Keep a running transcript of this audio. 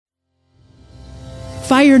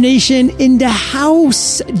Fire Nation in the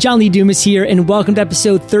house. John Lee Dumas here, and welcome to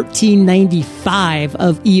episode 1395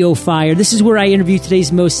 of EO Fire. This is where I interview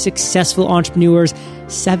today's most successful entrepreneurs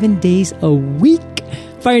 7 days a week.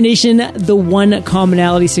 Fire Nation, the one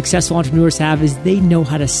commonality successful entrepreneurs have is they know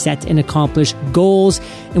how to set and accomplish goals.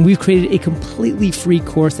 And we've created a completely free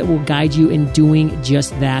course that will guide you in doing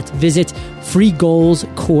just that. Visit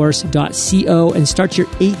freegoalscourse.co and start your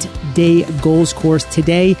 8-day goals course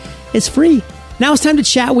today. It's free. Now it's time to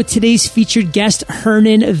chat with today's featured guest,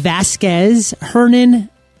 Hernan Vazquez. Hernan,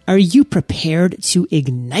 are you prepared to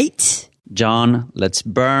ignite? John, let's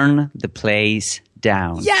burn the place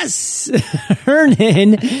down. Yes!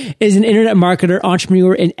 Hernan is an internet marketer,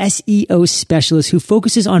 entrepreneur, and SEO specialist who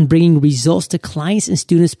focuses on bringing results to clients and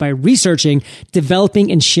students by researching,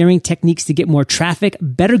 developing, and sharing techniques to get more traffic,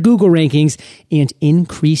 better Google rankings, and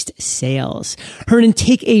increased sales. Hernan,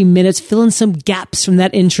 take a minute, fill in some gaps from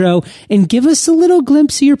that intro, and give us a little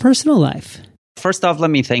glimpse of your personal life. First off,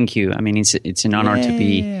 let me thank you. I mean, it's an honor to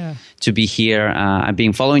be here. I've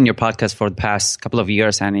been following your podcast for the past couple of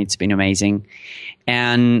years, and it's been amazing.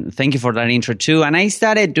 And thank you for that intro too. And I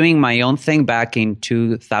started doing my own thing back in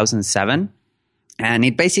 2007, and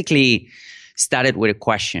it basically started with a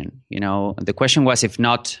question. You know, the question was, if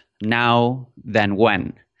not now, then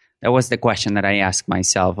when? That was the question that I asked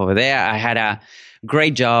myself over there. I had a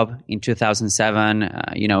great job in 2007.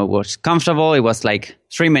 It was comfortable. It was like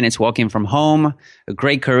 3 minutes walking from home, a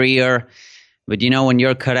great career. But, when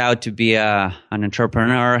you're cut out to be an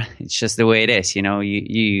entrepreneur, it's just the way it is.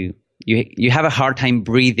 You have a hard time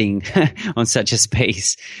breathing on such a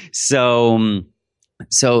space. So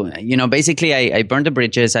basically I burned the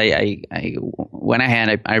bridges. I went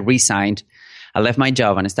ahead, I resigned, I left my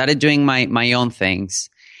job and I started doing my own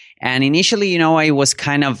things. And initially, I was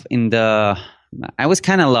kind of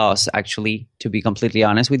lost, actually, to be completely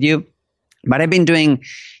honest with you. But I've been doing,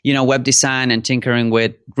 web design and tinkering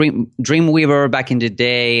with Dreamweaver back in the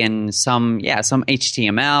day, and some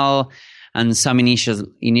HTML and some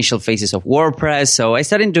initial phases of WordPress. So I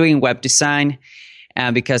started doing web design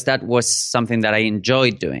because that was something that I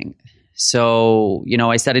enjoyed doing. So,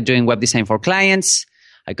 I started doing web design for clients.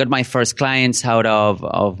 I got my first clients out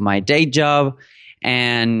of my day job.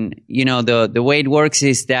 And, the way it works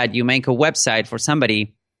is that you make a website for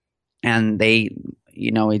somebody and they,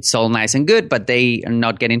 it's all nice and good, but they are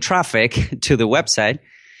not getting traffic to the website.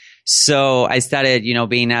 So I started,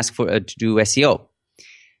 being asked to do SEO.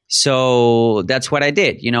 So that's what I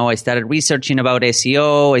did. I started researching about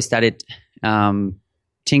SEO. I started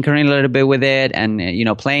tinkering a little bit with it and,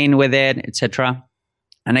 playing with it, etc.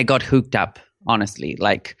 And I got hooked up, honestly,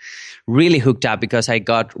 like really hooked up, because I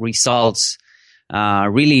got results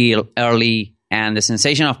really early, and the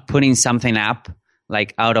sensation of putting something up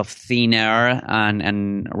like out of thin air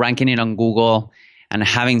and ranking it on Google and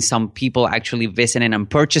having some people actually visiting and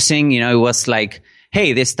purchasing, it was like,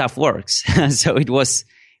 hey, this stuff works. So it was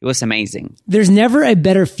amazing. There's never a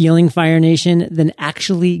better feeling, Fire Nation, than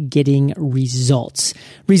actually getting results.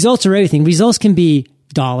 Results are everything. Results can be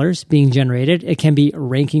dollars being generated. It can be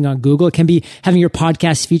ranking on Google. It can be having your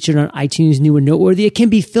podcast featured on iTunes New and Noteworthy. It can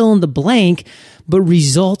be fill in the blank, but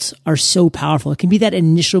results are so powerful. It can be that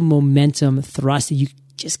initial momentum thrust that you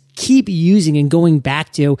just keep using and going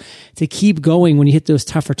back to keep going when you hit those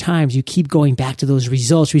tougher times. You keep going back to those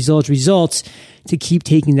results to keep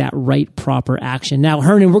taking that right, proper action. Now,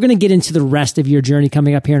 Hernan, we're going to get into the rest of your journey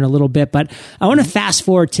coming up here in a little bit, but I want to fast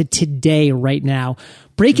forward to today right now.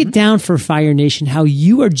 Break it down for Fire Nation, how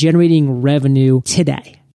you are generating revenue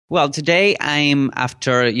today. Well, today I'm,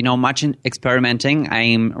 after, much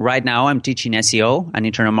experimenting, right now I'm teaching SEO and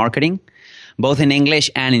internet marketing, both in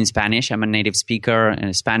English and in Spanish. I'm a native speaker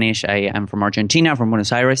in Spanish. I am from Argentina, from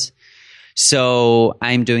Buenos Aires. So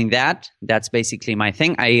I'm doing that. That's basically my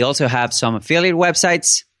thing. I also have some affiliate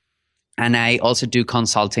websites, and I also do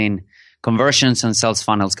consulting, conversions and sales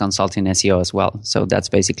funnels consulting, SEO as well. So that's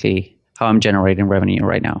basically how I'm generating revenue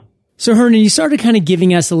right now. So Hernan, you started kind of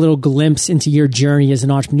giving us a little glimpse into your journey as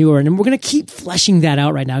an entrepreneur, and we're going to keep fleshing that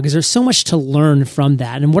out right now because there's so much to learn from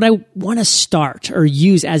that. And what I want to start or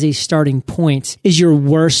use as a starting point is your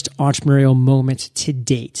worst entrepreneurial moment to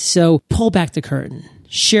date. So pull back the curtain.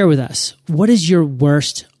 Share with us, what is your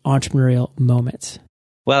worst entrepreneurial moment?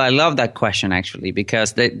 Well, I love that question, actually,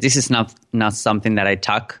 because this is not something that I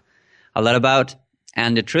talk a lot about.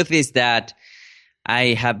 And the truth is that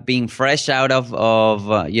I have been fresh out of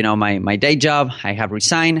my day job. I have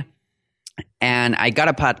resigned, and I got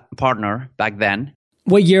a partner back then.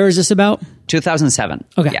 What year is this about? 2007.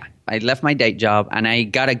 Okay. Yeah, I left my day job, and I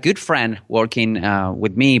got a good friend working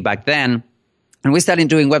with me back then, And we started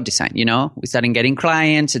doing web design, we started getting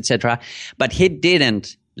clients, etc. But he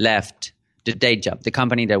didn't left the day job, the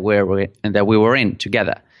company that we were in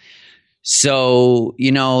together. So,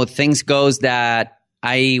 things goes that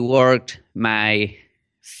I worked my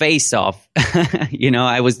face off.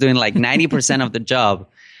 I was doing like 90% of the job,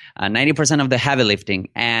 90% of the heavy lifting,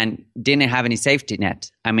 and didn't have any safety net.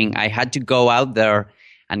 I mean, I had to go out there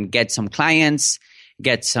and get some clients,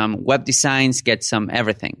 get some web designs, get some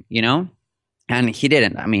everything, And he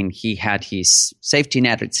didn't. I mean, he had his safety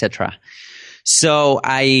net, etc. So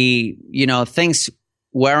things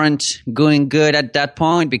weren't going good at that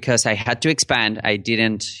point because I had to expand. I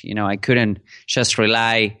didn't, I couldn't just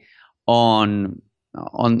rely on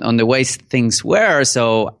the ways things were.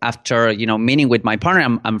 So after, meeting with my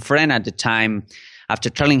partner, I'm friend at the time, after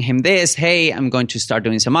telling him this, hey, I'm going to start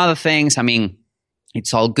doing some other things. I mean,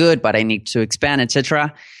 it's all good, but I need to expand,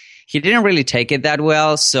 etc. He didn't really take it that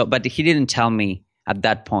well. But he didn't tell me at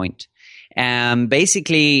that point. And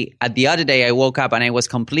basically, at the other day, I woke up and I was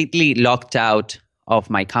completely locked out of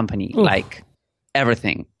my company, like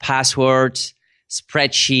everything, passwords,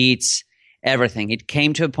 spreadsheets, everything. It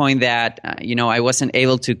came to a point that, I wasn't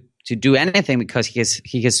able to do anything because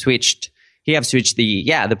he has switched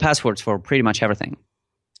the passwords for pretty much everything.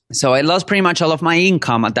 So I lost pretty much all of my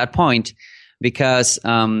income at that point because,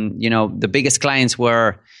 the biggest clients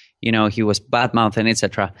were, he was bad-mouthing,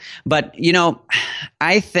 etc. But,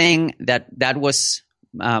 I think that was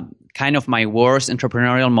kind of my worst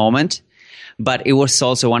entrepreneurial moment, but it was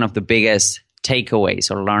also one of the biggest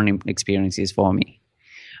takeaways or learning experiences for me.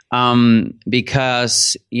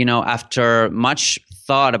 Because, after much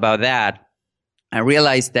thought about that, I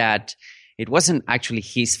realized that it wasn't actually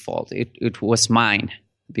his fault. It was mine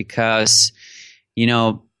because,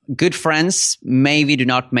 good friends maybe do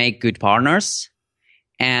not make good partners.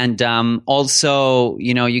 And also,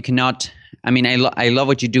 you cannot. I mean, I love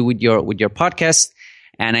what you do with your podcast,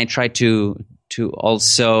 and I try to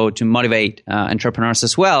also motivate entrepreneurs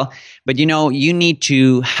as well. But you need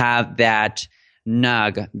to have that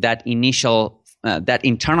nug, that initial, that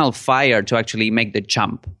internal fire to actually make the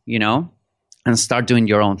jump, and start doing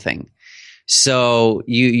your own thing. So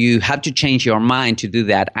you have to change your mind to do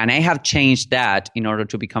that, and I have changed that in order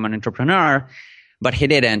to become an entrepreneur. But he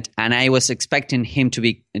didn't, and I was expecting him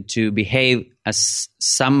to behave as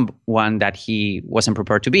someone that he wasn't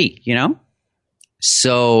prepared to be,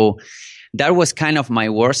 So that was kind of my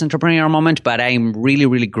worst entrepreneurial moment, but I'm really,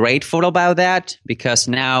 really grateful about that because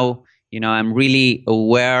now, I'm really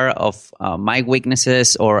aware of my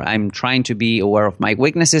weaknesses, or I'm trying to be aware of my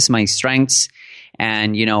weaknesses, my strengths,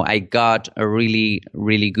 and, I got a really,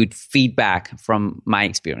 really good feedback from my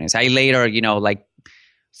experience. I later,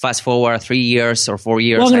 fast forward 3 years or 4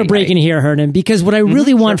 years. Well, I'm going to break in here, Hernan, because what I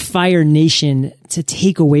really want Fire Nation to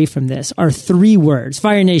take away from this are 3 words.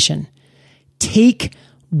 Fire Nation, take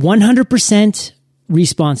 100%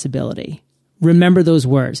 responsibility. Remember those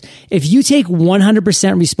words. If you take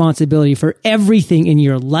 100% responsibility for everything in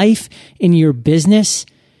your life, in your business,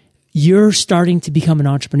 you're starting to become an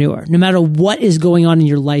entrepreneur. No matter what is going on in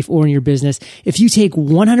your life or in your business, if you take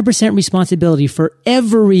 100% responsibility for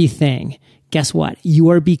everything, guess what? You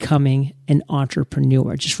are becoming an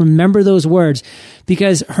entrepreneur. Just remember those words,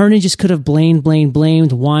 because Hernan just could have blamed,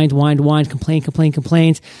 whined,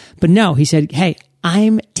 complained. But no, he said, hey,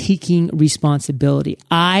 I'm taking responsibility.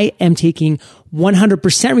 I am taking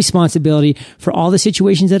 100% responsibility for all the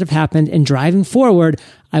situations that have happened, and driving forward,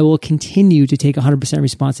 I will continue to take 100%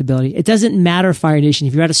 responsibility. It doesn't matter, Fire Nation,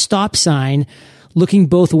 if you're at a stop sign looking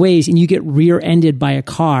both ways and you get rear-ended by a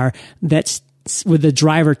car that's with the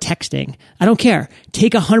driver texting. I don't care.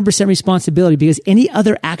 Take 100% responsibility, because any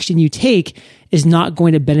other action you take is not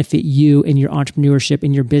going to benefit you in your entrepreneurship,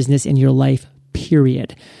 in your business, in your life,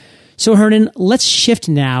 period. So Hernan, let's shift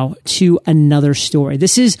now to another story.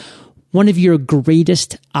 This is one of your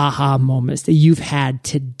greatest aha moments that you've had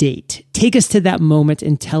to date. Take us to that moment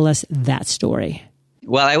and tell us that story.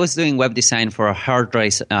 Well, I was doing web design for a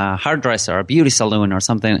hairdresser, a beauty salon or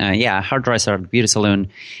something. Hairdresser, beauty salon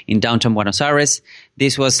in downtown Buenos Aires.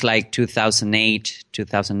 This was like 2008,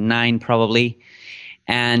 2009 probably.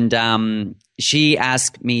 And she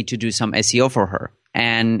asked me to do some SEO for her.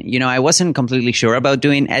 And, I wasn't completely sure about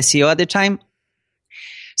doing SEO at the time.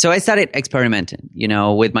 So I started experimenting,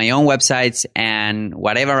 with my own websites, and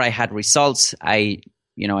whatever I had results, I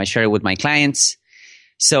shared it with my clients.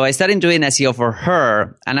 So I started doing SEO for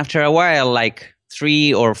her. And after a while, like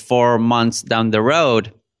 3 or 4 months down the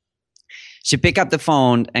road, she picked up the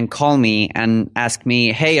phone and called me and asked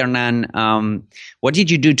me, hey, Hernan, what did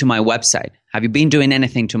you do to my website? Have you been doing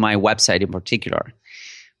anything to my website in particular?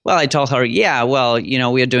 Well, I told her, yeah, well,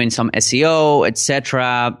 we are doing some SEO,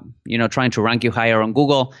 etc., trying to rank you higher on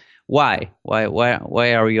Google. Why?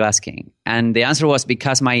 Why are you asking? And the answer was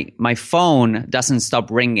because my phone doesn't stop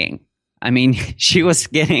ringing. I mean, she was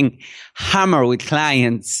getting hammered with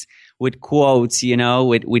clients, with quotes,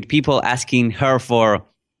 with people asking her for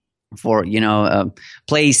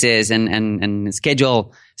places and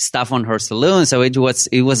schedule stuff on her saloon. So it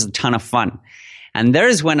was a ton of fun. And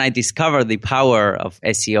there's when I discovered the power of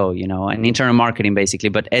SEO, and internal marketing basically,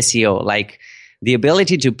 but SEO, like the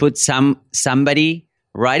ability to put somebody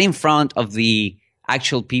right in front of the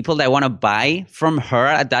actual people that want to buy from her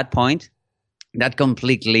at that point. That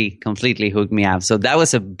completely hooked me up. So that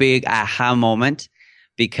was a big aha moment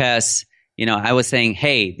because, I was saying,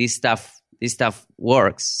 hey, this stuff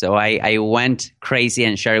works. So I went crazy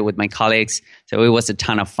and shared it with my colleagues. So it was a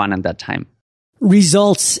ton of fun at that time.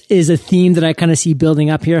 Results is a theme that I kind of see building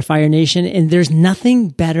up here at Fire Nation, and there's nothing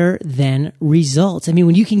better than results. I mean,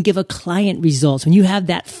 when you can give a client results, when you have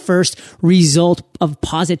that first result of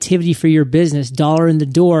positivity for your business, dollar in the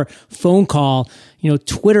door, phone call,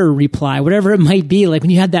 Twitter reply, whatever it might be, like when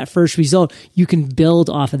you have that first result, you can build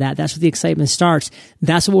off of that. That's where the excitement starts.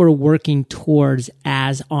 That's what we're working towards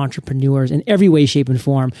as entrepreneurs in every way, shape, and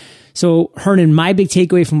form. So Hernan, my big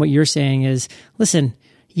takeaway from what you're saying is, listen,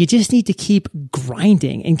 you just need to keep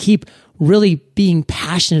grinding and keep really being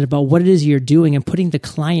passionate about what it is you're doing and putting the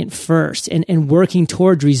client first and working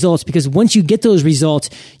towards results. Because once you get those results,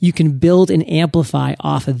 you can build and amplify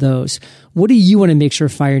off of those. What do you want to make sure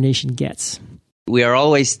Fire Nation gets? We are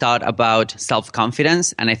always taught about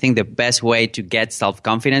self-confidence. And I think the best way to get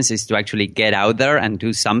self-confidence is to actually get out there and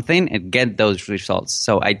do something and get those results.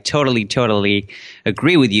 So I totally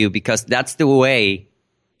agree with you because that's the way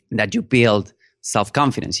that you build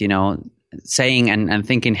self-confidence, saying and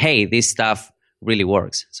thinking, hey, this stuff really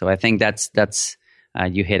works. So I think that's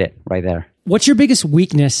you hit it right there. What's your biggest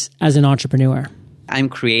weakness as an entrepreneur? I'm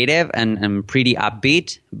creative and I'm pretty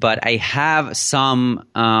upbeat, but I have some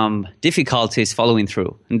difficulties following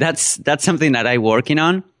through. And that's something that I'm working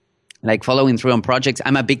on, like following through on projects.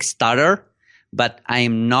 I'm a big starter, but I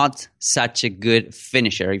am not such a good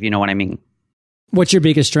finisher, if you know what I mean. What's your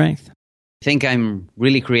biggest strength? I think I'm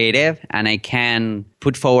really creative and I can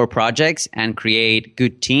put forward projects and create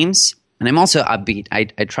good teams. And I'm also upbeat. I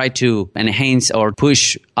try to enhance or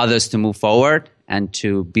push others to move forward and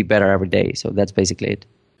to be better every day. So that's basically it.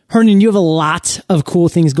 Hernan, you have a lot of cool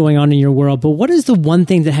things going on in your world, but what is the one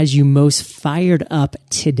thing that has you most fired up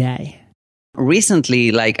today?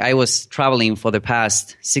 Recently, I was traveling for the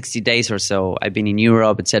past 60 days or so. I've been in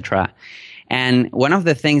Europe, etc. And one of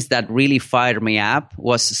the things that really fired me up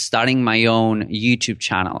was starting my own YouTube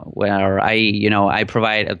channel where I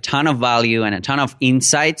provide a ton of value and a ton of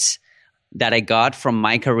insights that I got from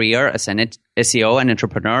my career as an SEO and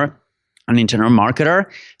entrepreneur, an internal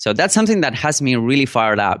marketer. So that's something that has me really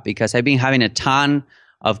fired up because I've been having a ton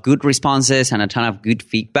of good responses and a ton of good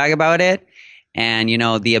feedback about it. And,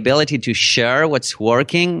 the ability to share what's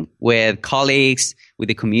working with colleagues, with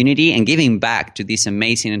the community and giving back to this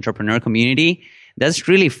amazing entrepreneur community, that's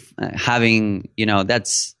really having,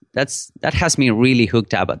 that has me really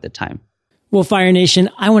hooked up at the time. Well, Fire Nation,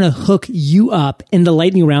 I want to hook you up in the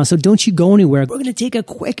lightning round. So don't you go anywhere. We're going to take a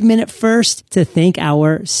quick minute first to thank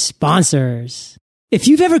our sponsors. If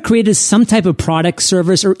you've ever created some type of product,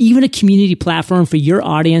 service, or even a community platform for your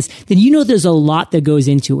audience, then you know there's a lot that goes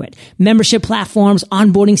into it. Membership platforms,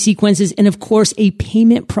 onboarding sequences, and of course, a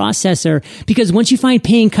payment processor. Because once you find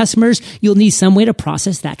paying customers, you'll need some way to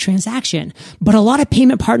process that transaction. But a lot of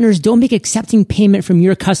payment partners don't make accepting payment from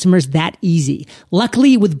your customers that easy.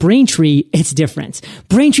 Luckily, with Braintree, it's different.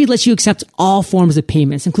 Braintree lets you accept all forms of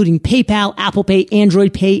payments, including PayPal, Apple Pay,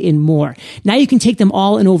 Android Pay, and more. Now you can take them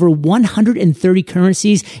all in over 130 currencies.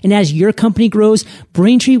 And as your company grows,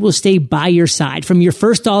 Braintree will stay by your side from your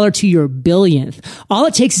first dollar to your billionth. All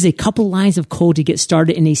it takes is a couple lines of code to get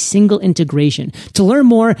started in a single integration. To learn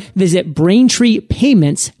more, visit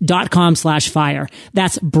BraintreePayments.com/fire.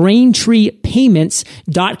 That's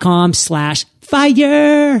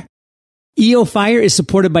BraintreePayments.com/fire. EO Fire is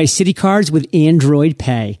supported by Citi Cards with Android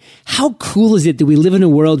Pay. How cool is it that we live in a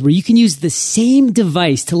world where you can use the same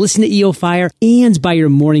device to listen to EO Fire and buy your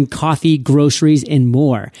morning coffee, groceries, and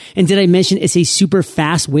more? And did I mention it's a super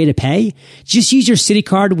fast way to pay? Just use your Citi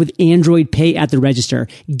Card with Android Pay at the register.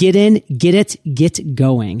 Get in, get it, get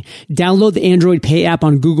going. Download the Android Pay app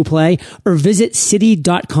on Google Play or visit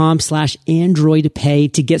Citi.com/Android Pay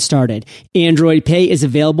to get started. Android Pay is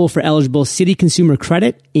available for eligible Citi consumer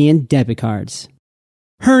credit and debit cards.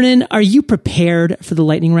 Hernan, are you prepared for the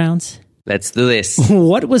lightning rounds? Let's do this.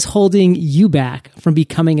 What was holding you back from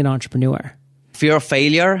becoming an entrepreneur? fear of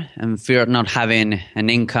failure and fear of not having an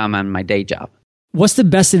income and my day job. What's the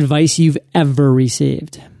best advice you've ever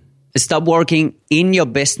received? Stop working in your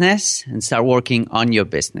business and start working on your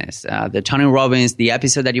business. The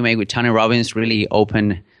episode that you made with Tony Robbins really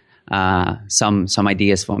opened some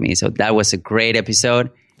ideas for me. So that was a great episode.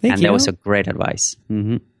 Thank you. That was a great advice.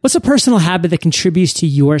 Mm-hmm. What's a personal habit that contributes to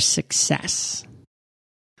your success?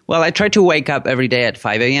 Well, I try to wake up every day at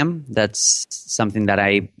 5 a.m. That's something that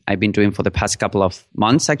I've been doing for the past couple of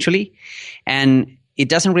months, actually. And it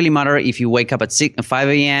doesn't really matter if you wake up at 5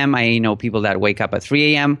 a.m. I know people that wake up at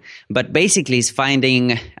 3 a.m. But basically, it's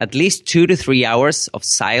finding at least 2 to 3 hours of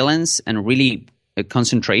silence and really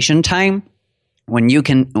concentration time when you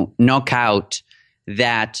can knock out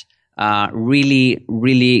that the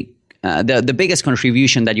biggest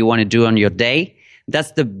contribution that you want to do on your day.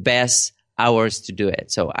 That's the best hours to do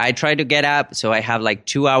it. So I try to get up. So I have like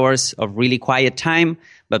 2 hours of really quiet time,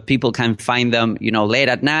 but people can find them, late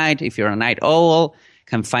at night. If you're a night owl,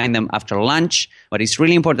 can find them after lunch. But it's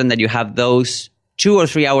really important that you have those 2 or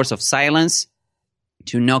 3 hours of silence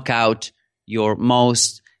to knock out your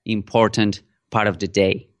most important part of the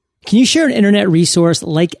day. Can you share an internet resource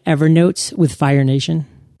like Evernote with Fire Nation?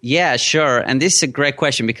 Yeah, sure. And this is a great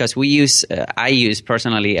question because I use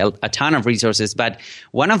personally a ton of resources, but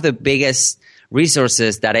one of the biggest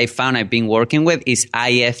resources that I've been working with is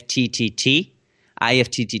IFTTT.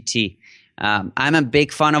 I'm a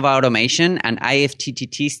big fan of automation, and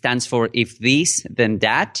IFTTT stands for if this, then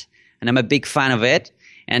that. And I'm a big fan of it.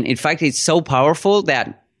 And in fact, it's so powerful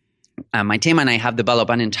that my team and I have developed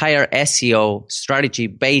an entire SEO strategy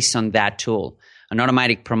based on that tool, an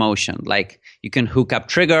automatic promotion. Like you can hook up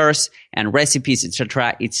triggers and recipes,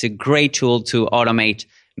 etc. It's a great tool to automate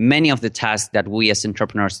many of the tasks that we as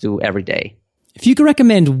entrepreneurs do every day. If you could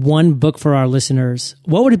recommend one book for our listeners,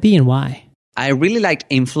 what would it be and why? I really liked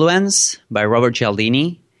Influence by Robert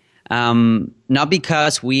Cialdini. Not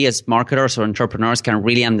because we as marketers or entrepreneurs can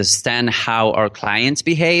really understand how our clients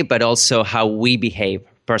behave, but also how we behave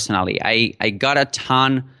personally. I got a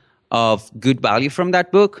ton of good value from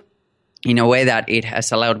that book in a way that it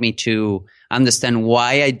has allowed me to understand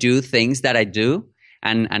why I do things that I do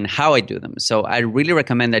and how I do them. So I really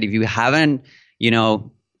recommend that if you haven't,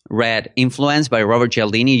 read Influence by Robert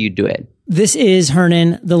Cialdini, you do it. This is,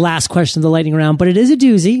 Hernan, the last question of the lightning round, but it is a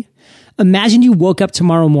doozy. Imagine you woke up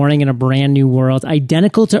tomorrow morning in a brand new world,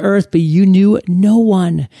 identical to Earth, but you knew no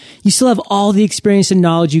one. You still have all the experience and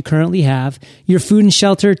knowledge you currently have, your food and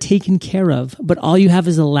shelter taken care of, but all you have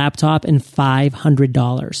is a laptop and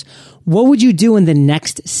 $500. What would you do in the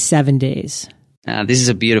next 7 days? This is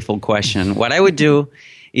a beautiful question. What I would do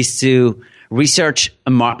is to research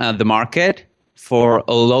the market for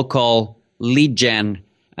a local lead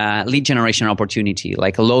generation opportunity,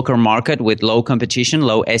 like a local market with low competition,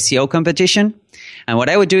 low SEO competition. And what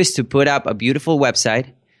I would do is to put up a beautiful website.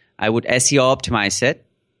 I would SEO optimize it,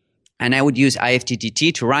 and I would use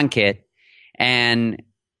IFTTT to rank it. And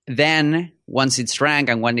then once it's ranked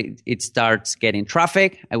and when it starts getting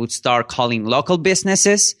traffic, I would start calling local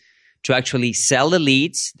businesses to actually sell the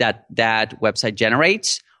leads that website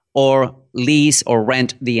generates, or lease or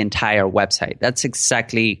rent the entire website. That's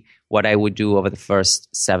exactly what I would do over the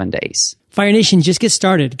first 7 days. Fire Nation, just get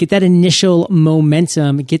started. Get that initial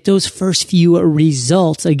momentum. Get those first few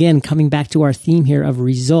results. Again, coming back to our theme here of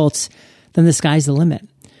results, then the sky's the limit.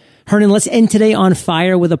 Hernan, let's end today on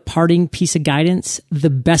fire with a parting piece of guidance, the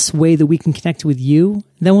best way that we can connect with you.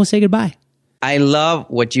 Then we'll say goodbye. I love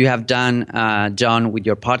what you have done, John, with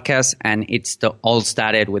your podcast. And all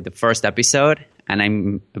started with the first episode. And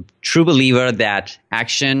I'm a true believer that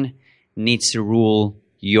action needs to rule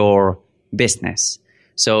your business.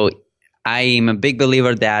 So I'm a big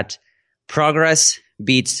believer that progress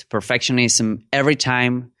beats perfectionism every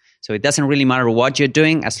time. So it doesn't really matter what you're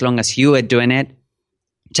doing as long as you are doing it.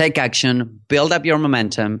 Take action, build up your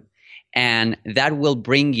momentum, and that will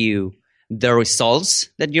bring you the results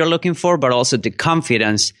that you're looking for, but also the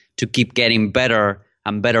confidence to keep getting better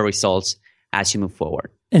and better results as you move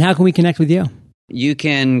forward. And how can we connect with you? You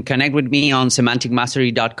can connect with me on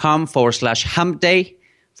semanticmastery.com/hump day.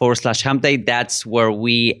 /hump day. That's where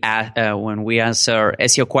when we answer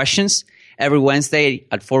SEO questions every Wednesday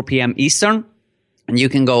at 4 p.m. Eastern. And you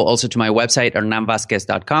can go also to my website,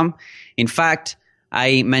 hernanvazquez.com. In fact,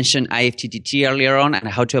 I mentioned IFTTT earlier on and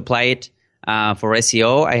how to apply it for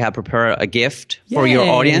SEO. I have prepared a gift for your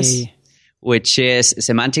audience, which is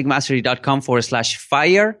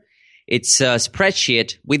semanticmastery.com/fire. It's a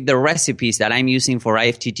spreadsheet with the recipes that I'm using for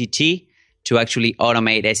IFTTT to actually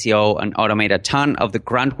automate SEO and automate a ton of the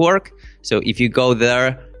grunt work. So if you go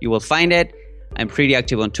there, you will find it. I'm pretty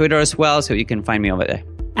active on Twitter as well, so you can find me over there.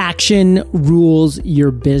 Action rules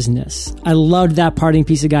your business. I loved that parting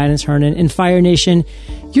piece of guidance, Hernan. In Fire Nation,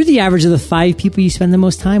 you're the average of the 5 people you spend the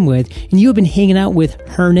most time with. And you have been hanging out with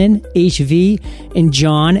Hernan, HV, and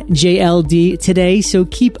John, JLD, today. So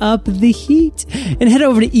keep up the heat. And head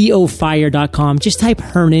over to eofire.com. Just type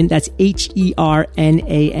Hernan, that's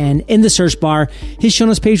Hernan, in the search bar. His show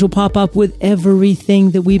notes page will pop up with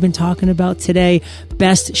everything that we've been talking about today.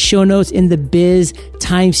 Best show notes in the biz,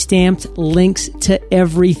 time-stamped links to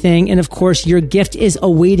everything. And of course, your gift is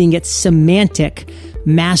awaiting at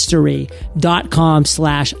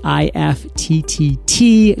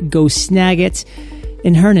semanticmastery.com/IFTTT. Go snag it.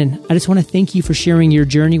 And Hernan, I just want to thank you for sharing your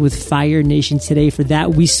journey with Fire Nation today. For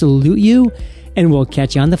that, we salute you, and we'll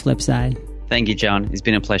catch you on the flip side. Thank you, John. It's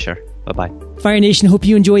been a pleasure. Bye-bye. Fire Nation, hope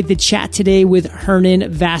you enjoyed the chat today with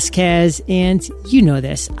Hernan Vazquez. And you know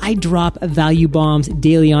this, I drop value bombs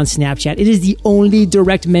daily on Snapchat. It is the only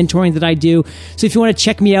direct mentoring that I do. So if you want to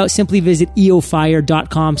check me out, simply visit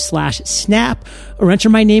eofire.com/snap or enter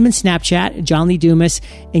my name in Snapchat, John Lee Dumas,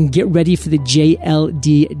 and get ready for the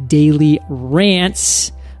JLD Daily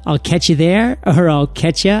Rants. I'll catch you there, or I'll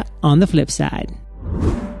catch you on the flip side.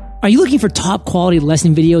 Are you looking for top quality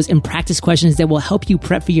lesson videos and practice questions that will help you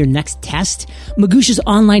prep for your next test? Magoosh's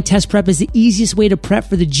online test prep is the easiest way to prep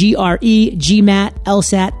for the GRE, GMAT,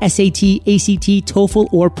 LSAT, SAT, ACT, TOEFL,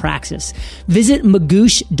 or Praxis. Visit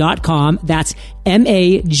magoosh.com, that's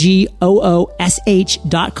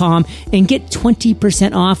MAGOOSH.com, and get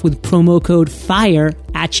 20% off with promo code FIRE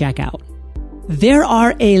at checkout. There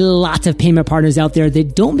are a lot of payment partners out there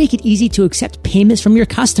that don't make it easy to accept payments from your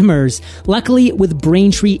customers. Luckily, with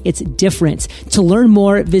Braintree, it's different. To learn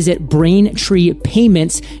more, visit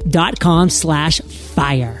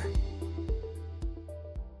BraintreePayments.com/fire.